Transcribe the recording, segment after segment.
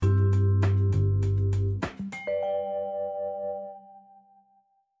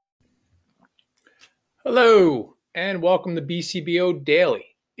Hello, and welcome to BCBO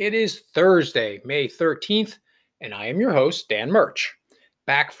Daily. It is Thursday, May 13th, and I am your host, Dan Murch,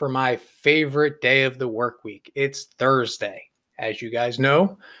 back for my favorite day of the work week. It's Thursday. As you guys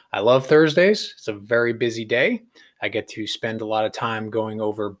know, I love Thursdays. It's a very busy day. I get to spend a lot of time going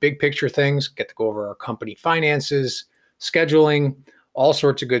over big picture things, get to go over our company finances, scheduling, all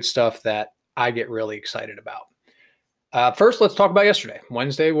sorts of good stuff that I get really excited about. First, let's talk about yesterday.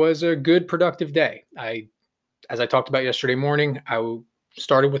 Wednesday was a good, productive day. As I talked about yesterday morning, I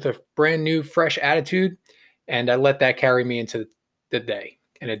started with a brand new, fresh attitude, and I let that carry me into the day,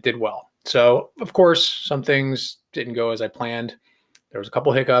 and it did well. So, of course, some things didn't go as I planned. There was a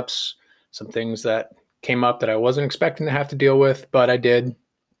couple hiccups, some things that came up that I wasn't expecting to have to deal with, but I did.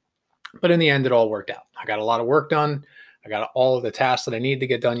 But in the end, it all worked out. I got a lot of work done. I got all of the tasks that I needed to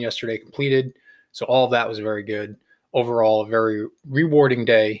get done yesterday completed. So all of that was very good. Overall, a very rewarding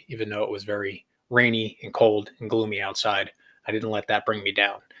day, even though it was very rainy and cold and gloomy outside. I didn't let that bring me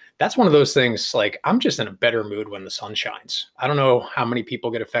down. That's one of those things, like, I'm just in a better mood when the sun shines. I don't know how many people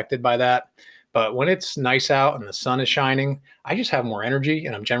get affected by that, but when it's nice out and the sun is shining, I just have more energy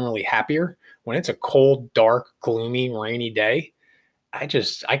and I'm generally happier. When it's a cold, dark, gloomy, rainy day, I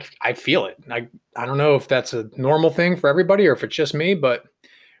feel it. I don't know if that's a normal thing for everybody or if it's just me, but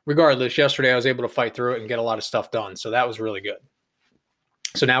regardless, yesterday I was able to fight through it and get a lot of stuff done. So that was really good.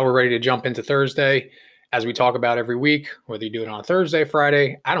 So now we're ready to jump into Thursday. As we talk about every week, whether you do it on a Thursday,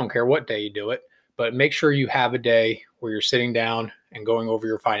 Friday, I don't care what day you do it, but make sure you have a day where you're sitting down and going over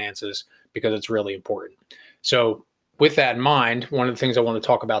your finances because it's really important. So with that in mind, one of the things I want to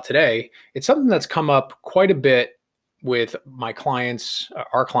talk about today, it's something that's come up quite a bit with my clients,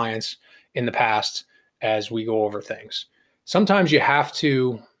 our clients in the past as we go over things. Sometimes you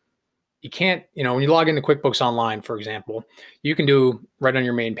can't, when you log into QuickBooks Online, for example, you can do right on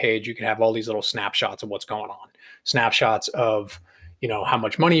your main page, you can have all these little snapshots of what's going on. Snapshots of, how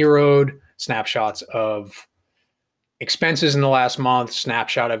much money you're owed, snapshots of expenses in the last month,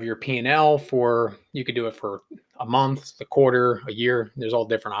 snapshot of your P&L you could do it for a month, a quarter, a year. There's all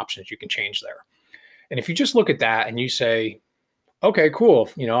different options you can change there. And if you just look at that and you say, okay, cool,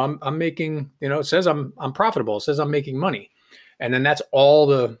 I'm making, it says I'm profitable, it says I'm making money. And then that's all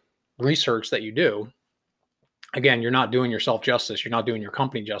the research that you do. Again, you're not doing yourself justice. You're not doing your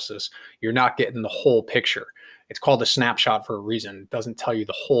company justice. You're not getting the whole picture. It's called a snapshot for a reason. It doesn't tell you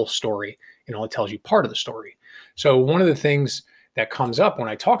the whole story. It only tells you part of the story. So one of the things that comes up when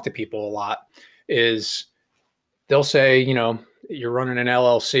I talk to people a lot is they'll say, you're running an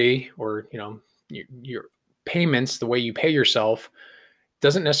LLC or, your payments, the way you pay yourself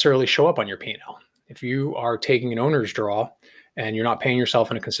doesn't necessarily show up on your P&L. If you are taking an owner's draw and you're not paying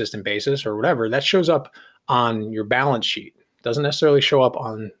yourself on a consistent basis or whatever, that shows up on your balance sheet. It doesn't necessarily show up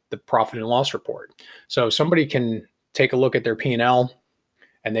on the profit and loss report. So somebody can take a look at their P&L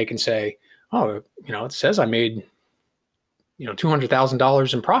and they can say, oh, it says I made,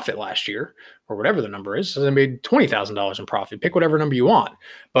 $200,000 in profit last year, or whatever the number is. It says I made $20,000 in profit. Pick whatever number you want.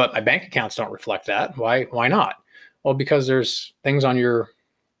 But my bank accounts don't reflect that. Why not? Well, because there's things on your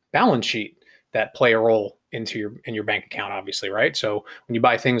balance sheet that play a role in your bank account, obviously, right? So when you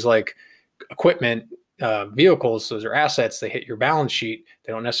buy things like equipment, vehicles, those are assets. They hit your balance sheet.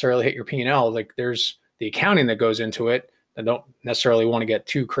 They don't necessarily hit your P&L. Like, there's the accounting that goes into it. I don't necessarily want to get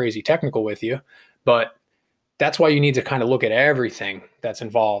too crazy technical with you, but that's why you need to kind of look at everything that's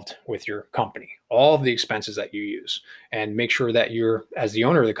involved with your company, all of the expenses that you use, and make sure that you're, as the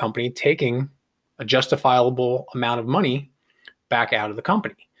owner of the company, taking a justifiable amount of money back out of the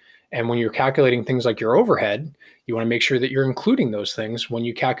company. And when you're calculating things like your overhead, you want to make sure that you're including those things when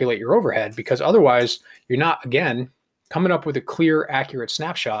you calculate your overhead, because otherwise you're not, again, coming up with a clear, accurate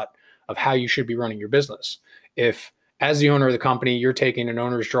snapshot of how you should be running your business. If, as the owner of the company, you're taking an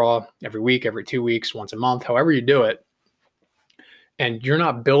owner's draw every week, every 2 weeks, once a month, however you do it, and you're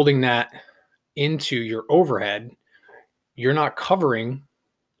not building that into your overhead, you're not covering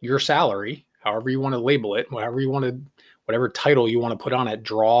your salary, however you want to label it, whatever title you want to put on it,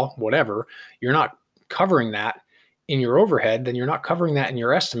 draw, whatever, you're not covering that in your overhead, then you're not covering that in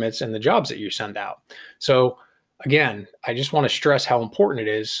your estimates and the jobs that you send out. So again, I just want to stress how important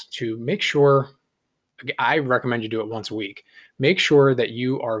it is to make sure, I recommend you do it once a week. Make sure that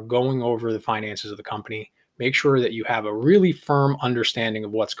you are going over the finances of the company. Make sure that you have a really firm understanding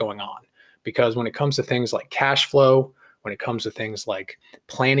of what's going on. Because when it comes to things like cash flow, when it comes to things like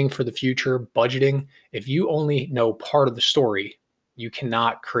planning for the future, budgeting, if you only know part of the story, you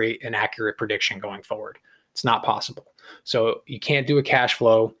cannot create an accurate prediction going forward. It's not possible. So you can't do a cash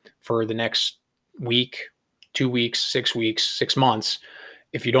flow for the next week, 2 weeks, 6 weeks, 6 months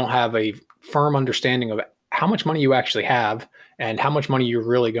if you don't have a firm understanding of how much money you actually have and how much money you're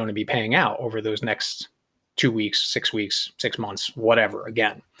really going to be paying out over those next 2 weeks, 6 weeks, 6 months, whatever,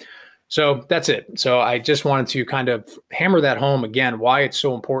 again. So that's it. So I just wanted to kind of hammer that home again, why it's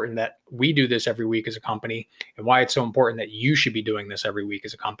so important that we do this every week as a company and why it's so important that you should be doing this every week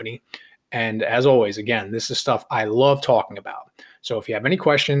as a company. And as always, again, this is stuff I love talking about. So if you have any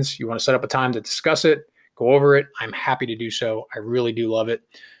questions, you want to set up a time to discuss it, go over it, I'm happy to do so. I really do love it.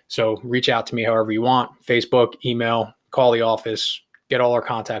 So reach out to me however you want, Facebook, email, call the office, get all our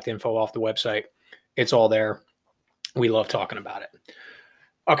contact info off the website. It's all there. We love talking about it.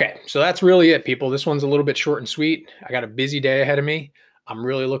 Okay, so that's really it, people. This one's a little bit short and sweet. I got a busy day ahead of me. I'm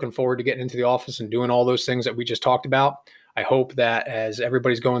really looking forward to getting into the office and doing all those things that we just talked about. I hope that as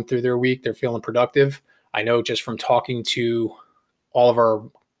everybody's going through their week, they're feeling productive. I know just from talking to all of our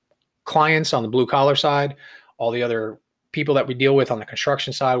clients on the blue collar side, all the other people that we deal with on the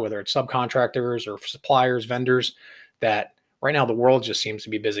construction side, whether it's subcontractors or suppliers, vendors, that right now the world just seems to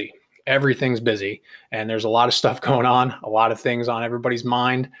be busy. Everything's busy and there's a lot of stuff going on, a lot of things on everybody's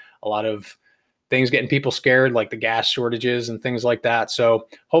mind, a lot of things getting people scared, like the gas shortages and things like that. So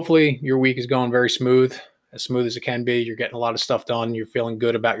hopefully your week is going very smooth as it can be. You're getting a lot of stuff done. You're feeling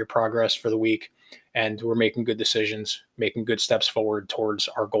good about your progress for the week, and we're making good decisions, making good steps forward towards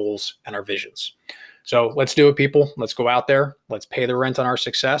our goals and our visions. So let's do it, people. Let's go out there. Let's pay the rent on our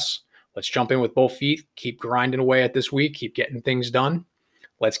success. Let's jump in with both feet, keep grinding away at this week, keep getting things done.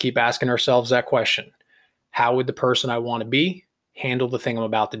 Let's keep asking ourselves that question. How would the person I want to be handle the thing I'm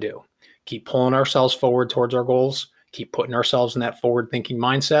about to do? Keep pulling ourselves forward towards our goals. Keep putting ourselves in that forward-thinking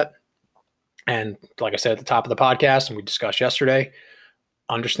mindset. And like I said at the top of the podcast, and we discussed yesterday,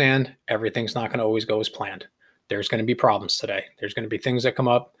 understand everything's not going to always go as planned. There's going to be problems today. There's going to be things that come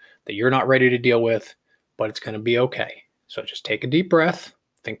up that you're not ready to deal with, but it's going to be okay. So just take a deep breath.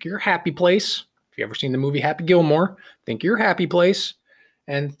 Think your happy place. If you ever seen the movie Happy Gilmore, think your happy place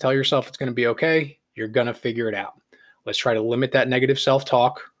and tell yourself it's going to be okay. You're going to figure it out. Let's try to limit that negative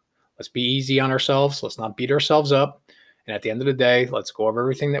self-talk. Let's be easy on ourselves. Let's not beat ourselves up. And at the end of the day, let's go over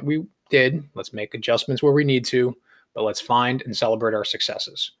everything that we did. Let's make adjustments where we need to, but let's find and celebrate our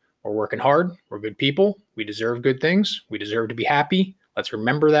successes. We're working hard. We're good people. We deserve good things. We deserve to be happy. Let's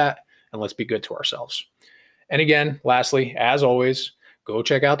remember that, and let's be good to ourselves. And again, lastly, as always, go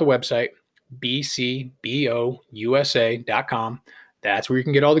check out the website, bcbousa.com. That's where you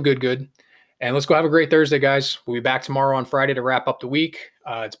can get all the good. And let's go have a great Thursday, guys. We'll be back tomorrow on Friday to wrap up the week.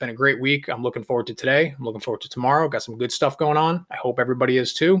 It's been a great week. I'm looking forward to today. I'm looking forward to tomorrow. Got some good stuff going on. I hope everybody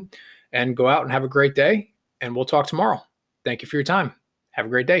is too. And go out and have a great day. And we'll talk tomorrow. Thank you for your time. Have a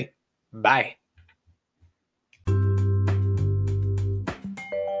great day. Bye.